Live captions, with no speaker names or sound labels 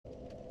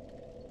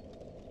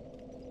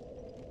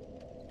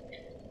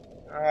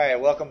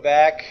Alright, welcome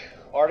back.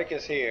 Arctic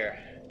is here.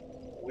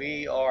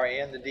 We are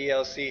in the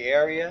DLC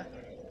area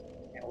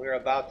and we're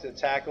about to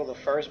tackle the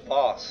first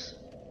boss.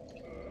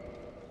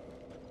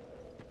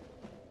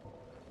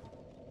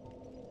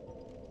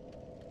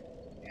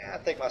 Yeah, I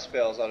think my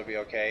spells ought to be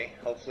okay.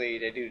 Hopefully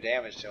they do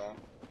damage to them.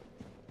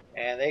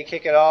 And they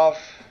kick it off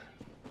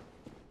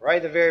right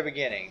at the very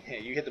beginning.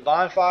 You hit the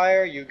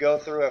bonfire, you go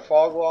through a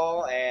fog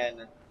wall,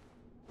 and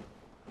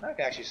I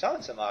can actually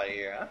summon somebody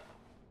here, huh?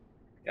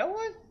 You know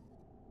what?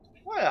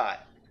 Why not?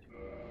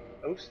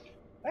 Oops.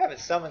 I haven't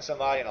summoned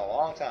somebody in a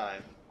long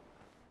time.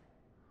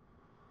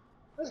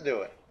 Let's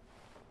do it.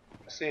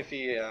 Let's see if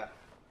if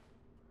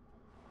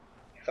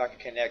I can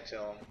connect to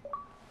him.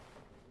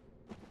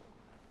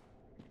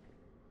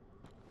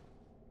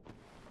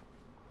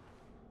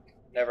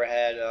 Never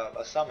had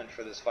a summon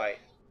for this fight.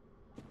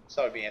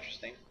 So it'd be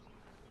interesting.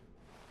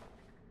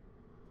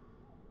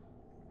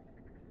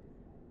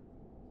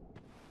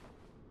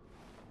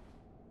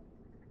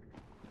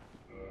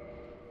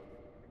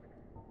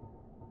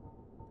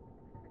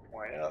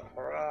 Point up,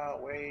 hurrah,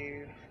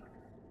 wave,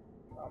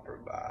 upper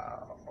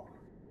bow.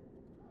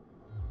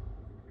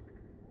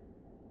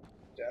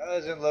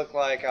 Doesn't look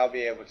like I'll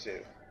be able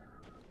to.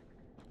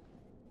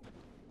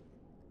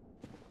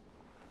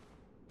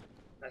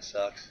 That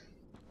sucks.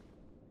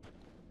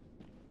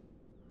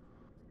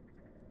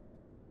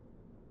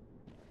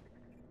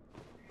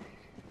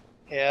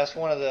 Yeah, that's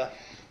one of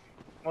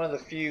the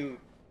few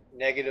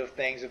negative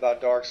things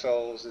about Dark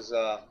Souls is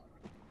yeah,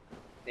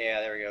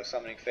 there we go,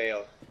 summoning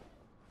failed.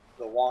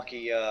 The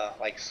wonky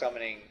like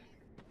summoning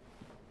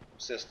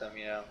system,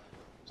 you know.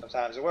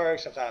 Sometimes it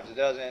works, sometimes it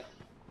doesn't.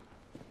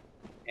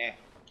 Eh.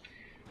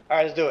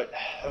 Alright, let's do it.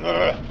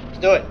 Let's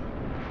do it.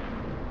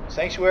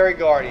 Sanctuary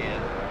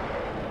Guardian.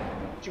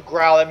 Don't you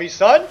growl at me,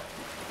 son?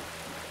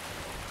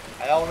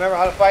 I don't remember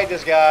how to fight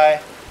this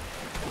guy.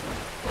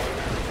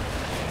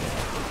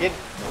 Getting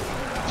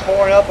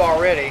torn up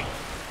already.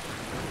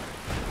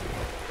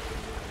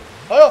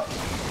 Oh!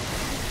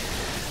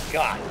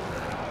 God.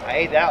 I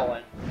ate that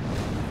one.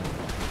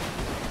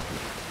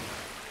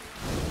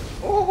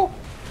 Ooh.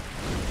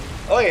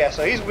 Oh yeah,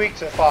 so he's weak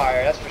to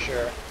fire, that's for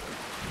sure.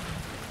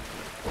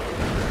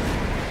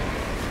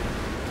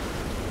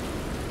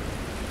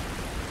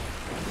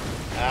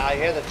 Ah,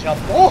 you had to jump.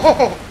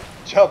 Whoa!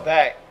 Jump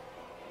back.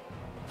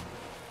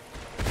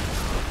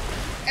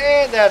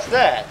 And that's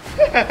that.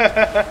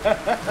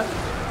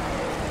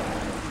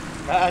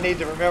 I need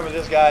to remember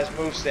this guy's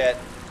moveset.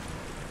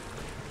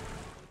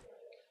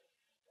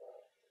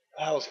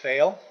 That was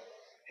fail.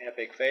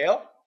 Epic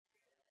fail.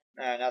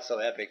 Nah, not so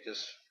epic,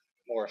 just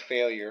more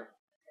failure.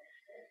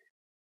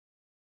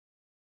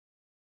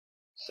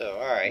 So,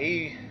 alright,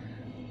 he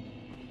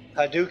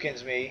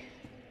Hadoukens me.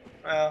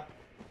 Well,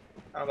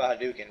 I don't know about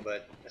Hadouken,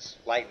 but it's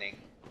lightning.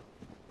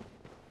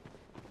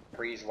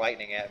 Breathes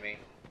lightning at me.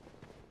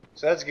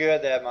 So that's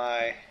good that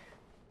my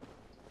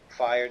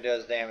fire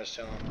does damage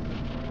to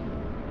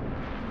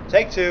him.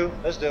 Take two.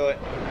 Let's do it.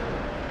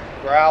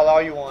 Growl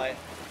all you want.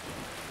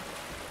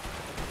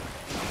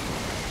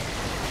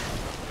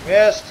 You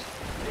missed.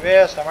 You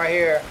missed. I'm right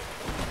here.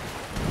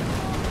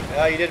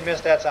 No, you didn't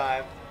miss that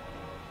time.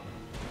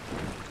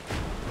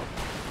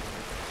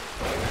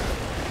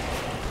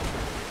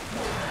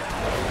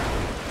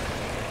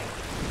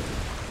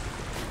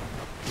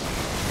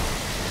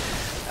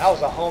 That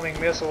was a homing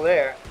missile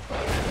there.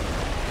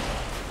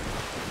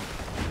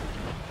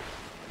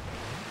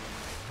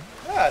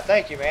 Ah,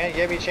 thank you, man. You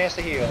gave me a chance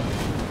to heal.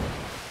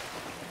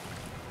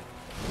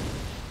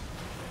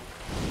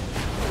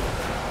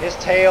 His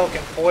tail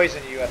can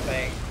poison you, I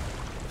think.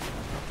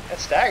 That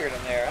staggered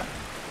him there, huh?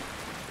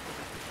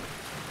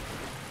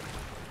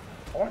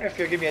 I wonder if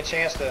you'll give me a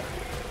chance to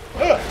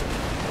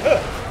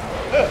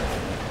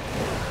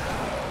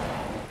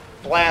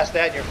blast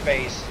that in your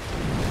face.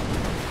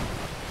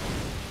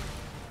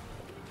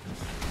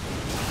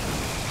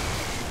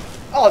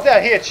 Oh,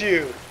 that hit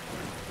you.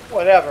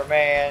 Whatever,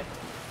 man.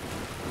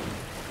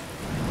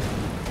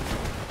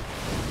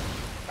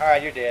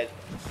 Alright, you're dead.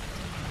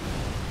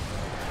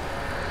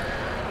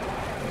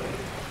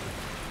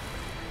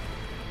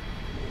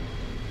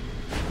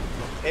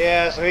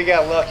 Yeah, so he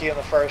got lucky on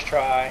the first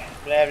try.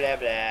 Blah, blah,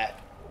 blah.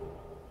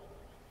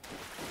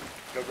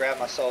 Go grab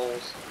my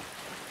souls.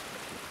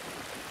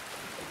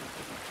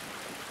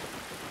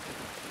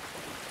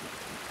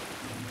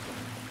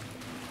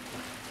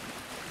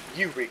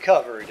 You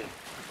recovered.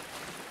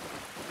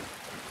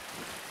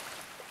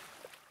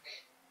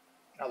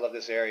 I love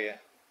this area.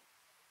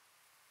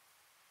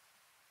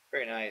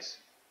 Very nice.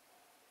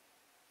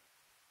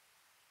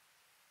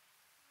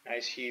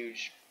 Nice,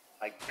 huge,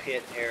 like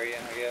pit area,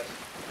 I guess.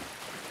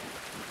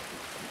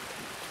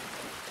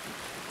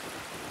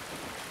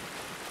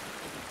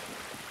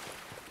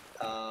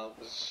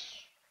 Was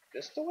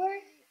this the way?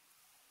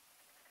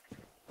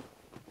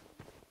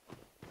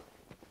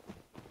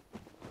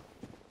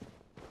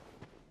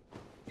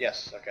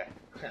 Yes, okay.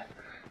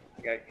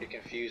 I get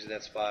confused at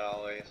that spot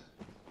always.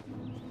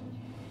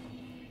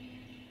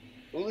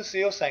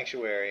 Oolacile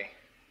Sanctuary.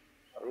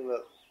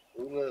 Ula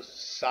Ula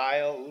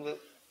Sile Ula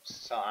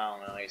So I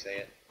don't know how you say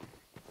it.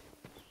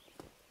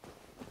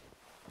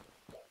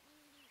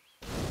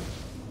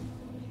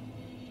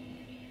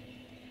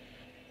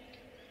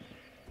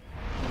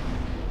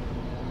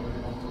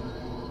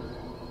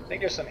 I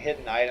think there's some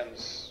hidden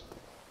items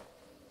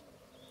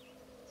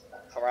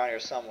around here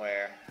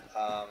somewhere.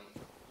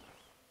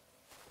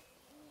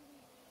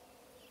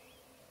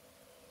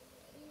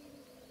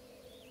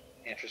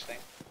 Interesting.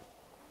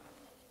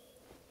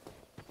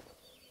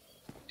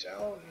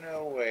 Don't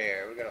know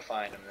where. We're gonna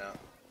find them though.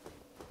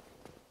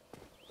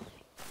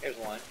 Here's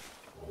one.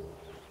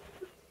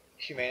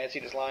 Humanity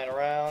just lying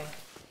around.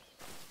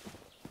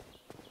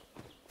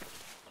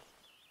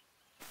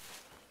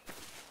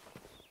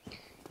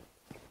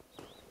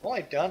 I've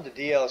only done the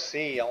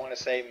DLC, I want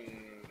to say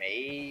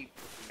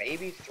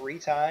maybe 3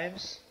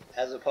 times,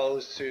 as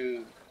opposed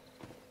to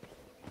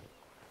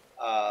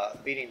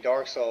beating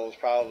Dark Souls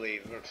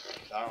probably,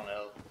 I don't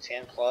know,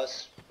 10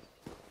 plus,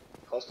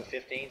 close to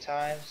 15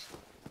 times.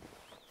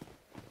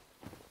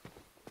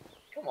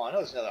 Come on, I know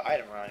there's another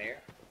item around here.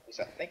 At least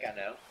I think I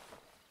know.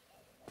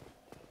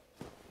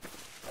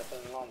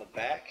 Nothing on the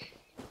back.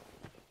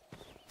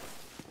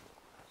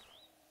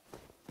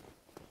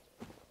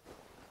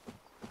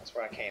 That's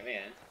where I came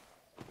in.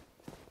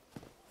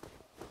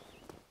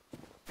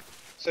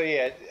 So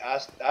yeah,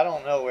 I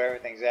don't know where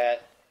everything's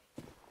at.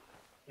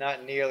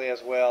 Not nearly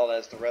as well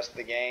as the rest of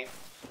the game.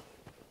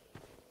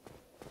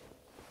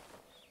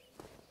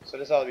 So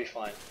this ought to be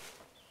fun.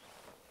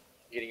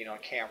 Getting it on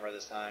camera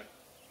this time.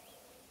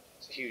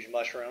 It's a huge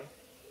mushroom.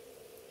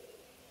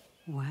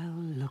 Well,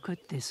 look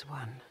at this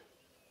one.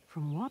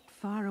 From what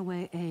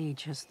faraway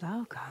age hast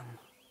thou come?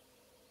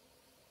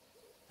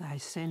 Thy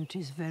scent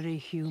is very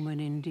human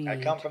indeed.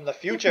 I come from the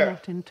but future.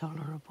 not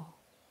intolerable.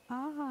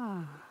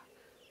 Ah,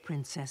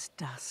 Princess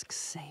Dusk's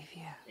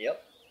savior.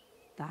 Yep.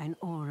 Thine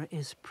aura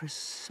is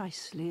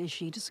precisely as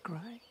she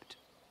described.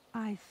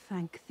 I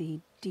thank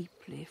thee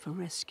deeply for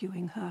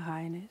rescuing Her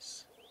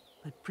Highness.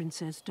 But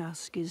Princess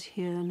Dusk is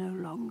here no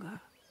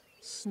longer,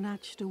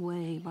 snatched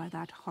away by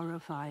that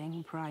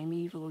horrifying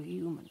primeval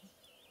human.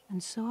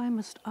 And so I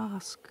must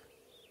ask,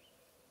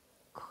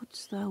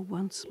 couldst thou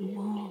once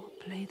more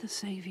play the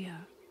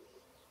savior?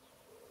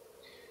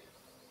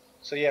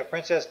 So yeah,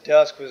 Princess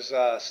Dusk was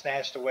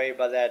snatched away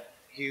by that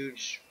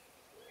huge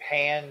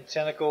hand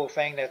tentacle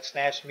thing that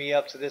snatched me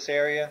up to this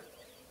area.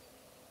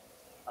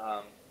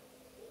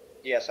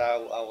 Yes, I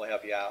will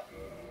help you out.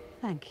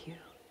 Thank you.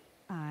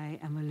 I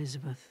am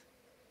Elizabeth,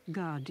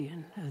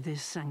 guardian of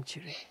this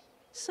sanctuary.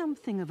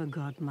 Something of a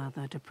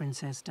godmother to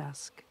Princess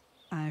Dusk.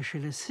 I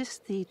shall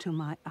assist thee to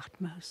my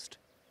utmost,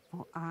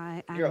 for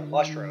I am You're a one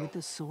mushroom. with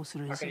the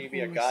sorcerers How can of you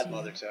be a Ulusia.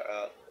 godmother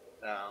to?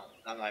 No,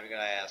 I'm not even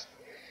gonna ask.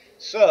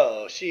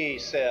 So she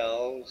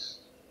sells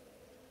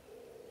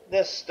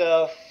this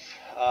stuff,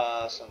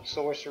 some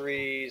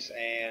sorceries,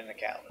 and a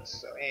callus.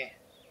 So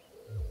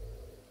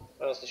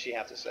what else does she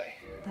have to say?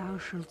 Thou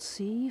shalt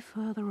see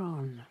further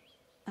on.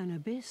 An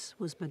abyss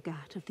was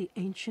begat of the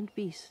ancient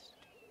beast,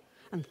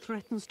 and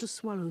threatens to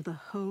swallow the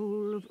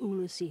whole of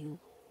Ulusil.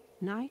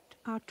 Knight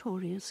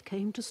Artorius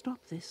came to stop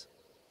this,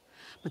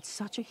 but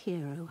such a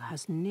hero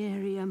has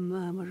nary a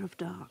murmur of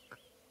dark.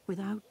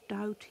 Without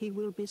doubt he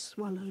will be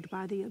swallowed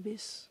by the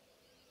abyss,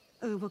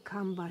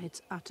 overcome by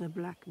its utter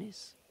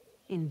blackness.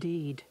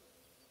 Indeed,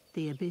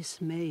 the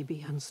abyss may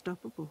be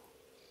unstoppable.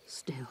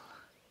 Still,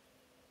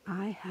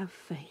 I have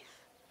faith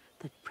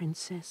that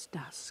Princess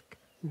Dusk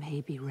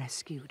may be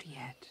rescued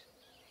yet.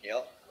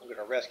 Yep, I'm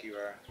gonna rescue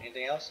her.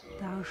 Anything else?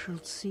 Thou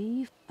shalt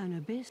see an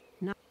abyss.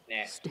 Nah.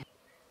 Still.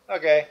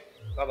 Okay,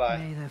 bye-bye.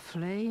 May the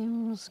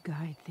flames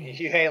guide thee.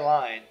 You ain't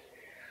lying.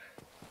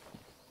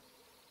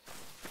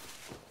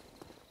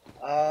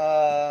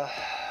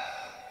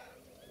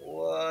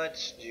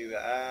 What do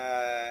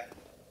I...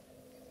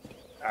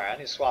 Alright, I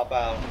need to swap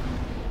out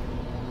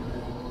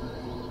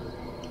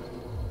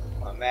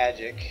my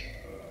magic.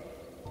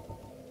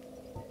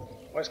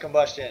 Where's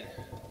combustion?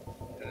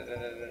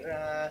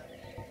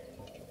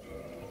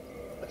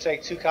 I'll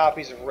take 2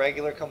 copies of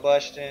regular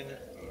combustion,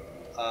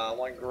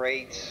 1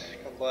 great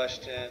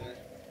combustion.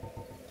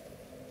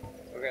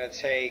 We're gonna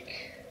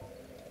take...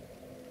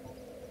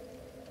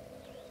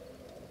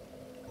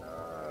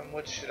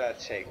 what should I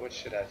take? What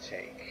should I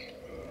take?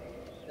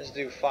 Let's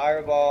do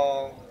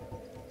fireball,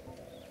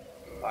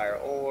 fire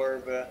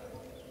orb,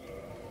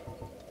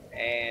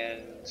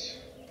 and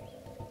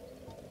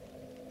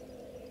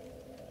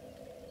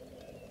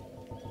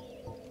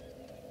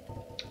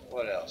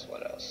what else?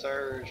 What else?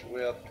 Surge,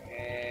 whip,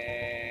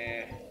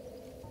 and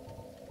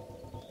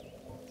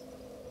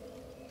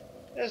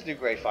let's do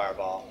great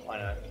fireball. Why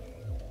not?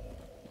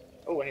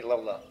 Oh, I need to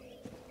level up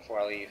before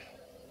I leave.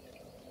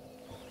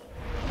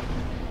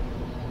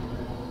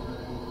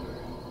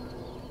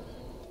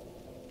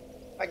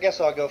 I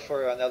guess I'll go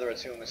for another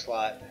attunement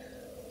slot.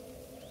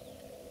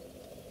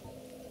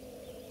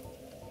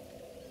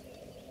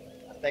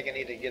 I think I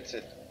need to get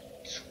to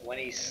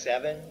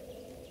 27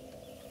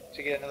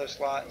 to get another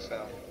slot,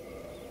 so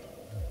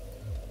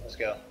let's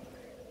go.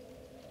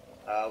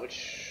 What?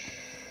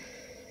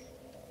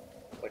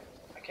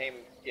 I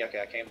Yeah,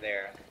 okay, I came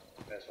there.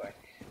 This way.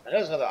 I know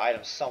there's another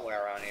item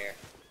somewhere around here.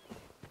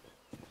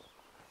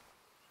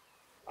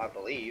 I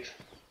believe.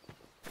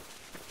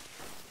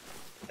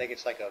 I think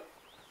it's like a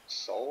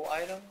soul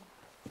item?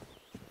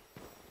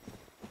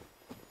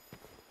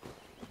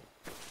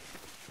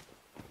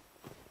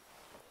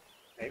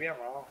 Maybe I'm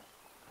wrong.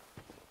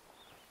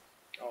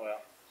 Oh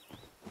well.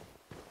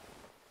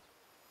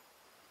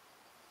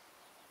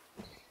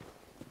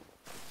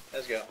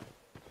 Let's go.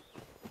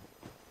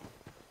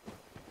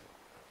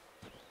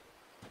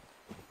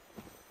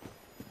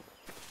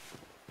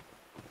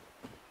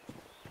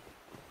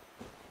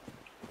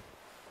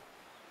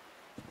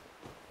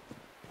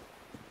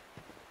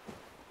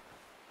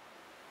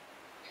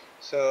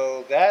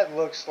 So that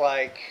looks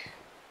like,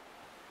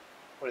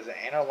 what is it,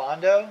 Anor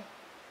Londo?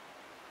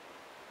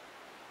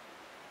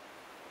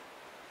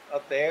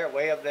 Up there,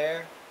 way up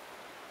there.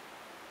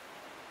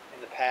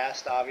 In the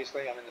past,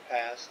 obviously, I'm in the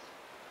past.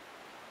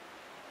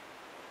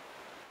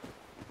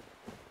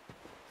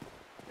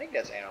 I think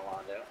that's Anor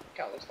Londo.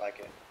 Kind of looks like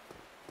it.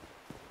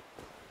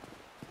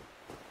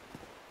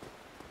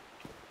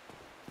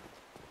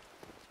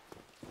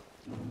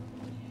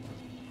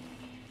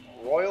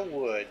 Royal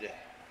Wood.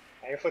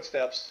 I hear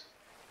footsteps.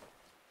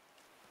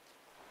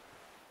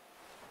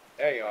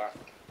 There you are.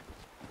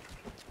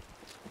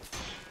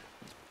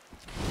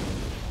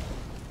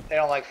 They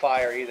don't like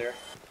fire either.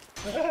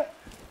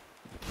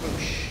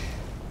 Whoosh.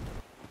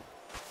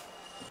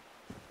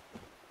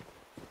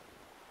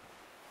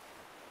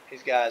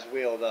 These guys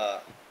wield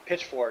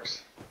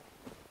pitchforks.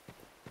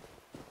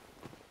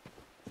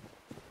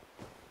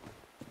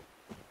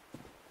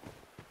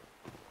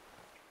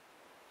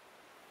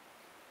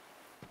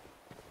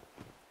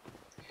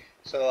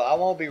 So I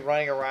won't be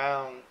running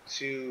around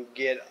to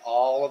get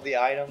all of the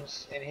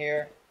items in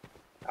here.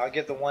 I'll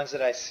get the ones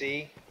that I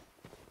see.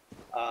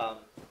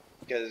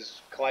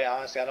 Because quite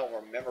honestly, I don't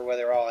remember where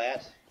they're all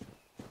at.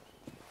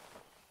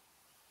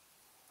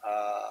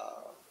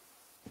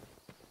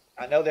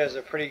 I know there's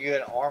a pretty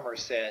good armor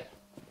set.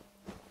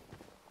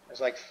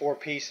 There's like 4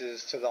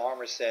 pieces to the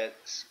armor set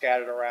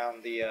scattered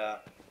around the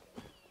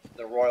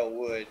Royal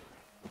Wood.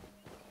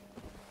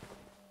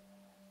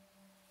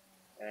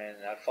 And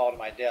I'd fall to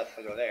my death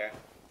if I go there.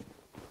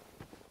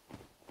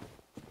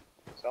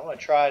 So I'm going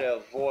to try to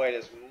avoid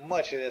as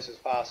much of this as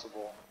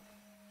possible.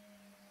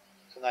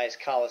 It's a nice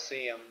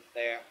coliseum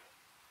there.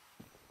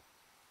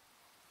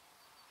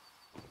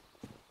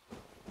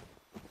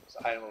 There's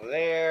an item over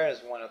there.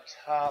 There's one up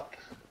top.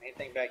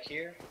 Anything back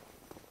here?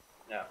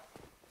 No.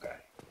 Okay.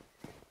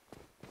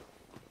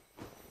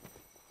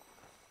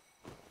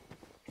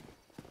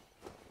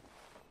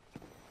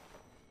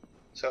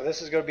 So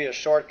this is going to be a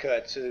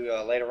shortcut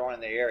to later on in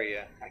the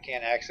area. I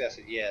can't access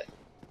it yet.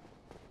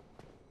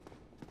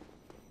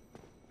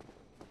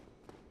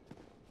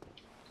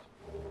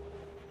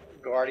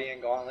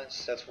 Guardian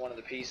gauntlets, that's one of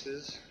the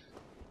pieces.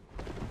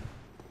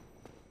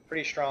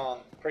 Pretty strong,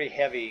 pretty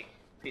heavy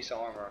piece of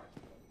armor.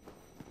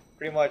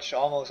 Pretty much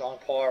almost on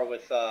par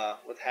with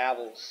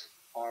Havel's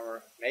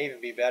armor. May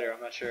even be better,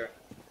 I'm not sure.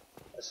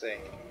 Let's see.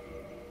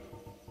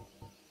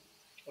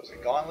 What was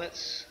it,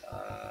 gauntlets?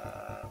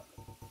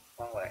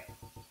 Wrong way.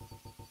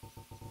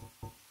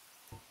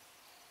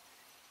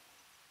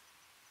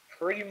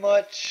 Pretty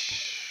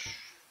much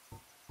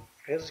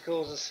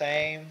physical is the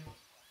same.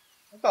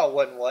 About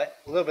what and what.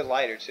 A little bit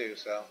lighter too,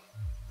 so.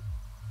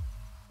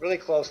 Really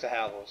close to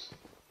Havel's.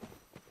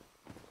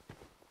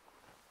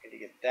 Need to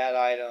get that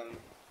item.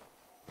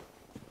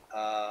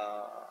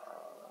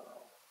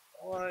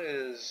 What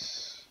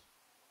is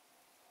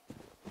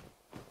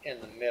in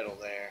the middle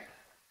there?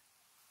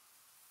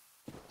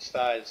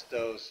 Besides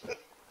those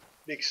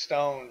big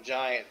stone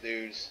giant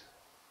dudes.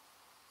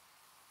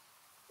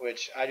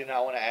 Which I do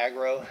not want to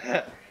aggro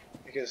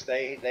because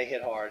they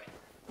hit hard.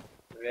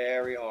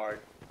 Very hard.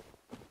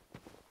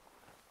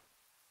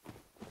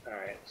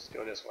 Alright, let's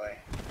go this way.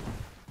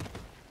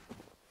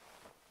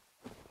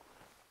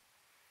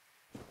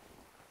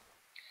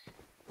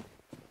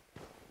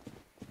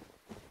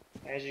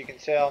 As you can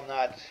tell, I'm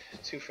not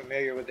too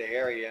familiar with the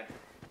area,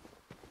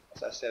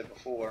 as I said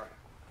before.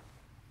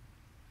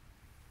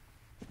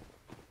 I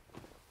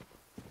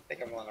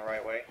think I'm going the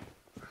right way.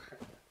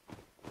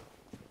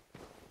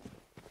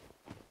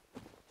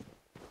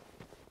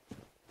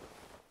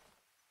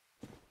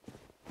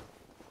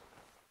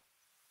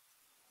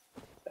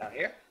 Down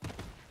here.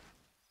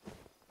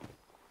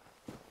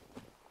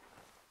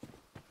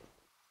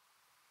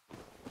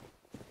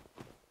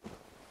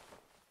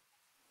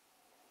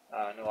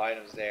 No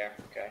items there.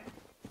 Okay.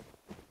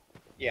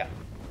 Yeah.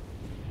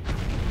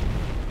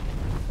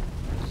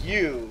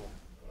 You.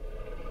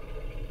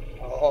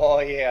 Oh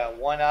yeah,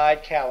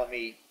 one-eyed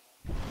Calamite.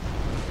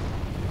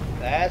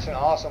 That's an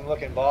awesome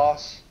looking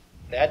boss.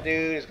 That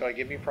dude is going to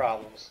give me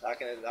problems.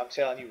 I'm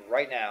telling you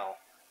right now.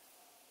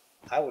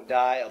 I will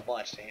die a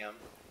bunch to him.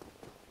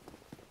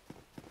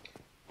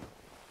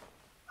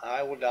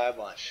 I will die a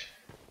bunch.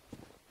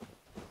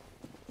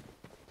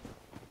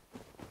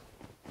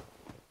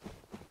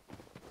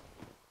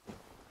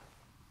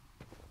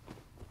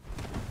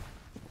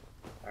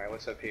 Alright,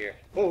 Alright, what's up here?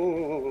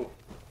 Ooh.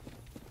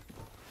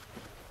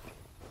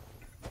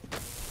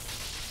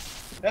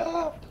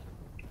 No!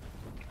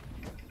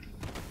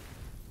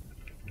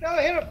 No,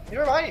 hit him!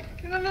 You're behind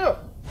you! No!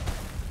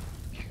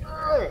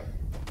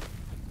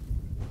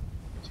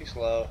 Too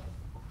slow.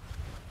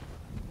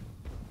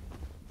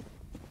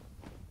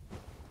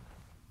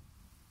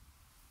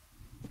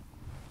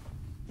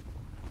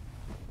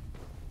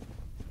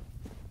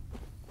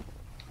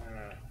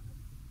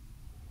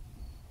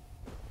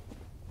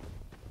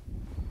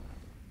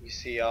 You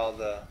see all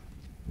the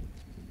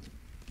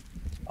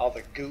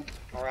goop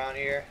around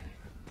here?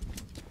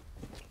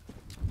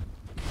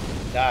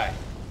 Die.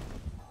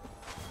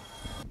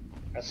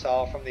 That's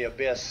all from the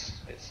abyss.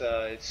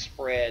 It's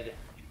spread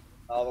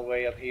all the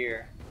way up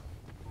here.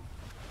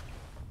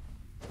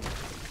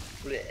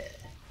 Blech.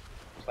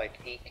 It's like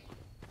ink.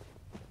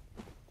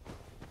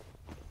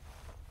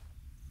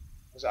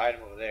 There's an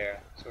item over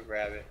there, so we'll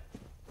grab it.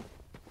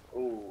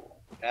 Ooh,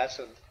 that's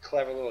a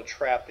clever little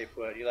trap they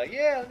put. You're like,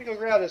 yeah, let me go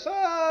grab this.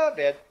 Ah,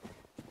 dead.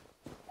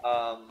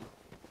 I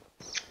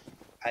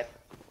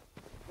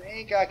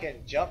think I can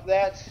jump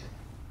that.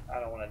 I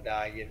don't want to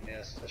die getting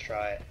this. Let's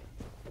try it.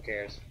 Who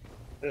cares?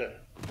 Ugh.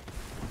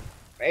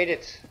 Made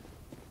it.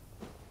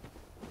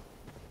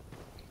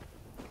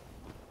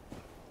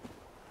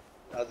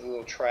 Other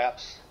little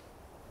traps.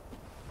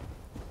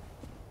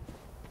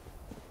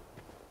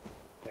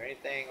 Is there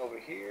anything over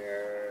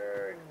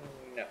here?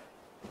 No.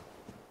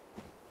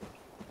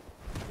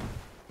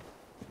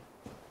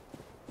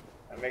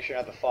 I'll make sure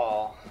not to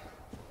fall.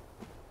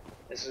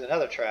 This is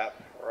another trap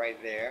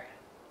right there.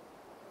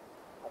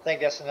 I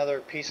think that's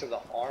another piece of the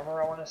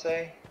armor, I want to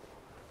say.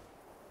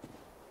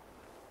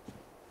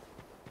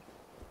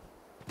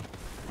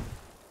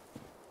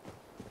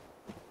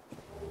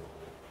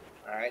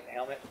 Alright,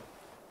 helmet.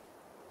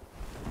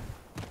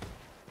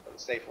 Go the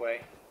safe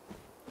way.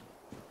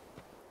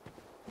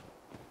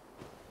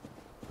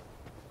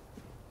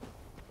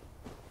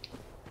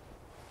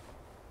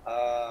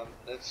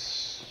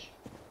 Let's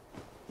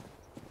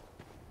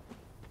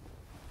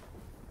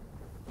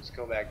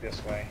go back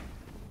this way.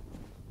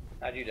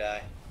 How'd you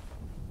die?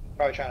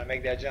 Probably trying to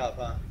make that jump,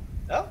 huh?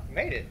 Oh,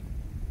 made it.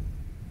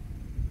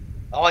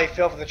 Oh, he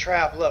fell for the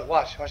trap. Look,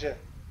 watch it.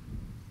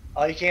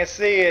 Oh, you can't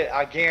see it.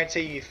 I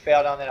guarantee you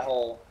fell down that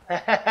hole.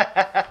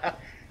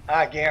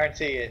 I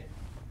guarantee it.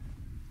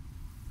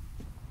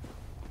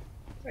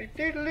 I'm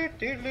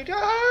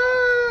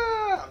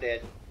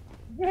dead.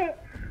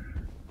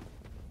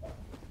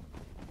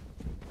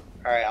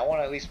 Alright, I want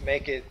to at least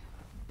make it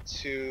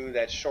to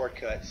that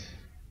shortcut.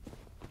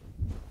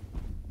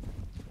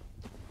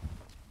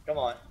 Come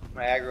on, I'm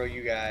gonna aggro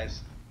you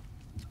guys.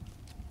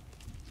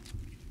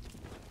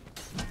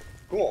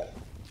 Cool.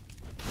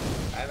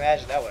 I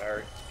imagine that would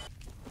hurt.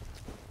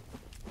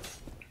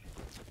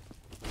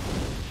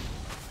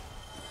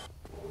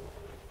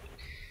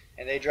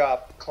 And they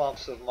drop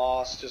clumps of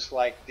moss just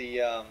like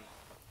the, I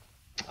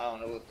don't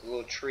know, the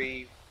little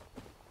tree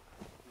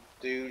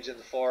dudes in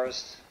the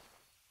forest.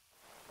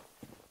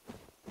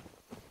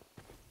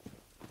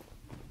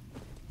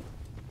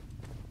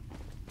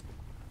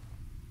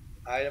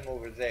 Item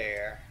over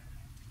there.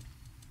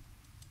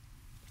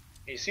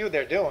 You see what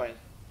they're doing?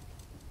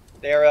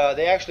 They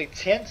actually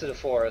tend to the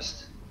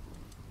forest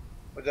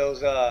with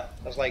those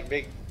like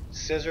big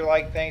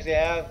scissor-like things they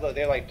have. Look,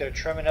 they're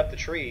trimming up the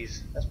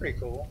trees. That's pretty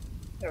cool.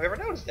 I've never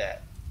noticed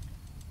that.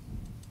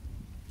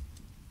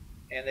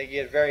 And they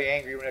get very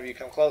angry whenever you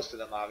come close to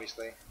them,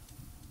 obviously.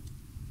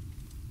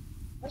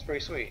 That's pretty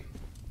sweet.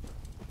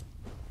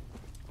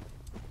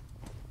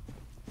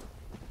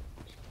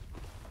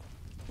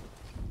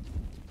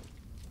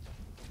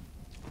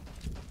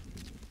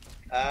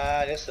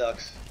 This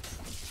sucks.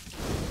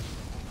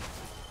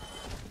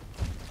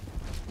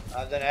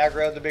 I've done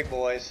aggroed the big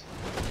boys.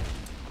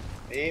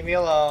 Leave me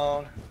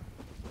alone.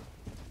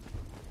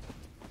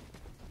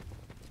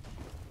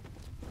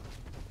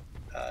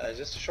 Is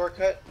this a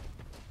shortcut?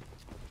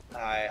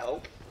 I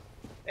hope.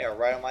 They are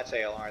right on my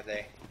tail, aren't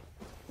they?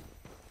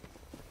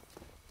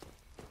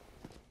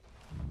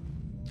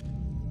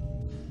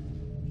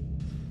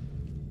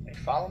 They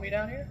follow me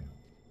down here?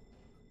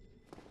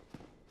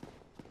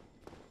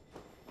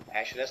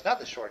 Actually, that's not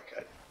the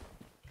shortcut.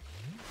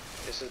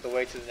 This is the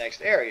way to the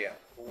next area.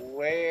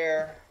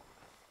 Where?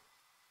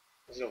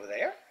 Is it over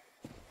there?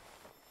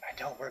 I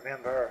don't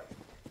remember.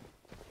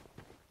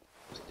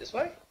 Is it this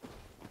way?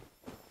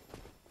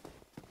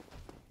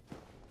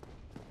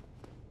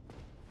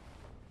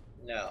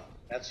 No,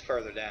 that's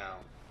further down.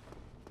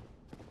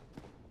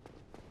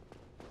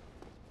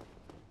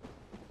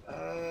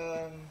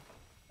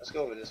 Let's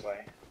go over this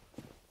way.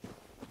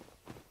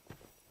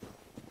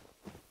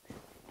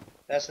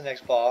 That's the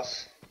next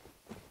boss.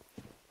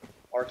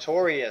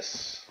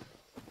 Artorias,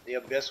 the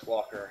Abyss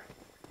Walker.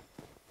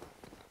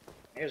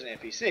 Here's an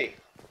NPC.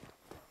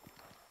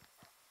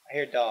 I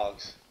hear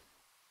dogs.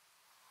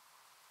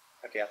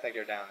 Okay, I think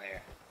they're down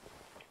there.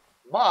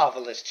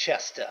 Marvelous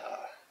Chester.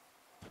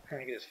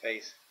 Look at his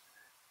face.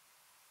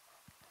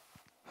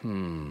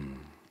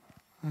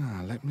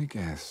 Let me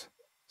guess.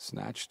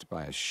 snatched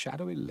by a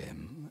shadowy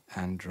limb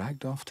and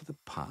dragged off to the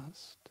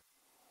past?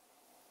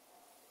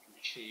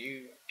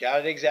 You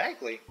got it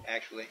exactly,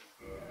 actually.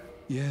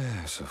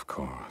 Yes, of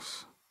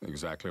course.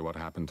 Exactly what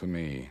happened to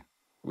me.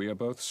 We are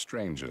both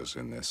strangers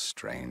in this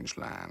strange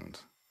land.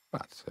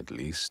 But at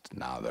least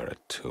now there are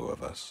two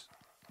of us.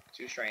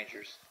 Two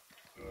strangers.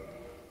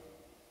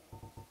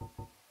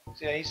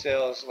 So yeah, he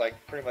sells like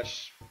pretty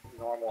much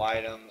normal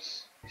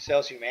items. He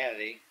sells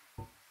humanity.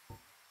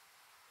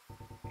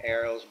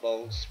 Arrows,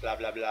 bolts, blah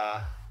blah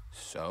blah.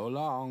 So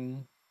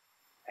long.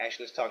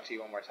 Actually, let's talk to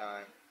you one more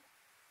time.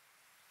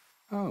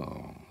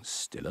 Oh,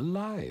 still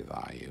alive,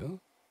 are you?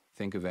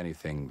 Think of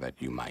anything that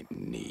you might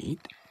need?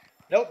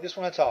 Nope, just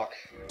want to talk.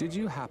 Did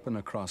you happen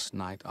across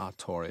Knight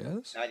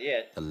Artorias? Not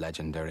yet. The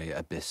legendary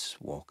abyss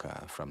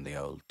walker from the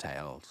old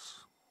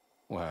tales.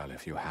 Well,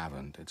 if you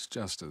haven't, it's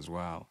just as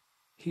well.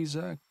 He's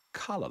a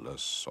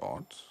colorless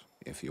sort,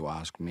 if you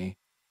ask me.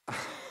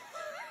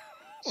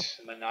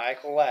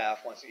 Maniacal laugh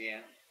once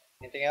again.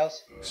 Anything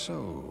else?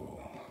 So,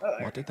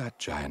 Oh, what did that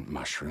giant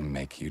mushroom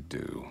make you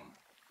do?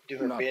 do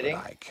her Not bidding.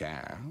 that I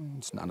care.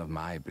 It's none of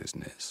my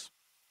business.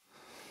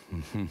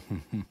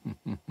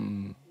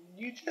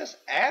 You just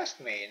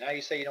asked me. Now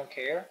you say you don't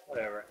care?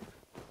 Whatever.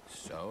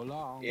 So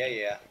long.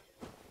 Yeah.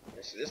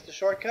 Is this the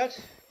shortcut?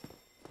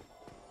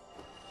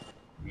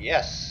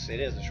 Yes, it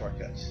is the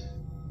shortcut.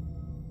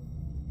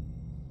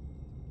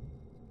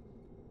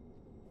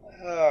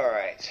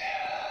 Alright.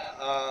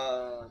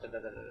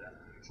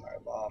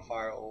 Fireball,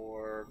 fire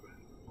orb.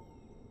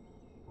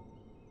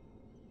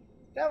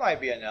 That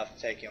might be enough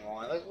to take him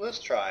on. Let's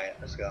try it.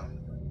 Let's go.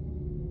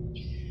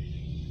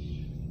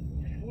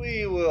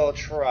 We will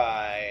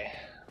try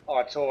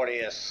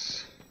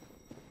Artorias.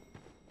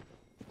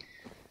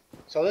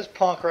 So this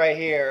punk right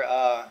here,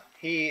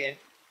 he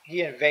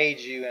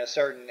invades you in a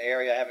certain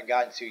area I haven't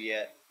gotten to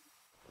yet.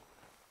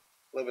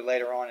 A little bit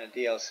later on in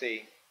the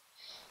DLC.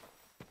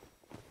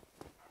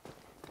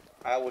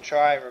 I will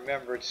try and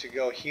remember to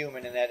go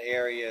human in that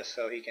area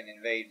so he can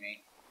invade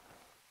me.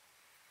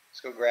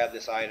 Let's go grab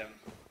this item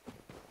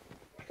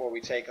before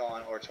we take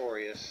on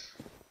Artorias.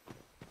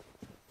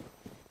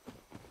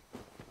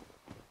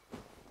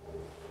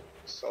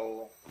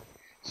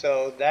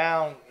 So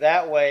down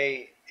that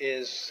way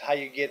is how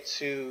you get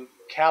to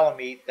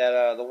Calamite,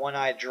 that the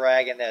one-eyed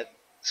dragon that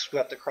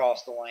swept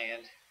across the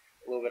land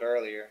a little bit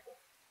earlier.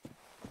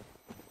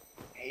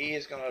 He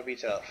is going to be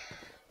tough.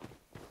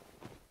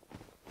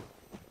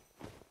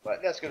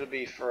 But that's going to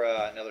be for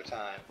another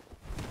time.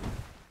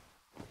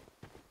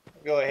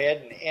 Go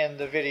ahead and end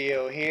the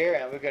video here,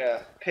 and we're going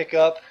to pick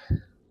up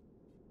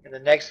in the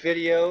next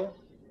video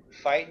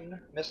fighting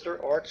Mr.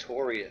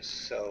 Artorias.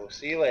 So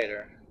see you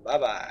later. Bye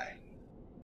bye.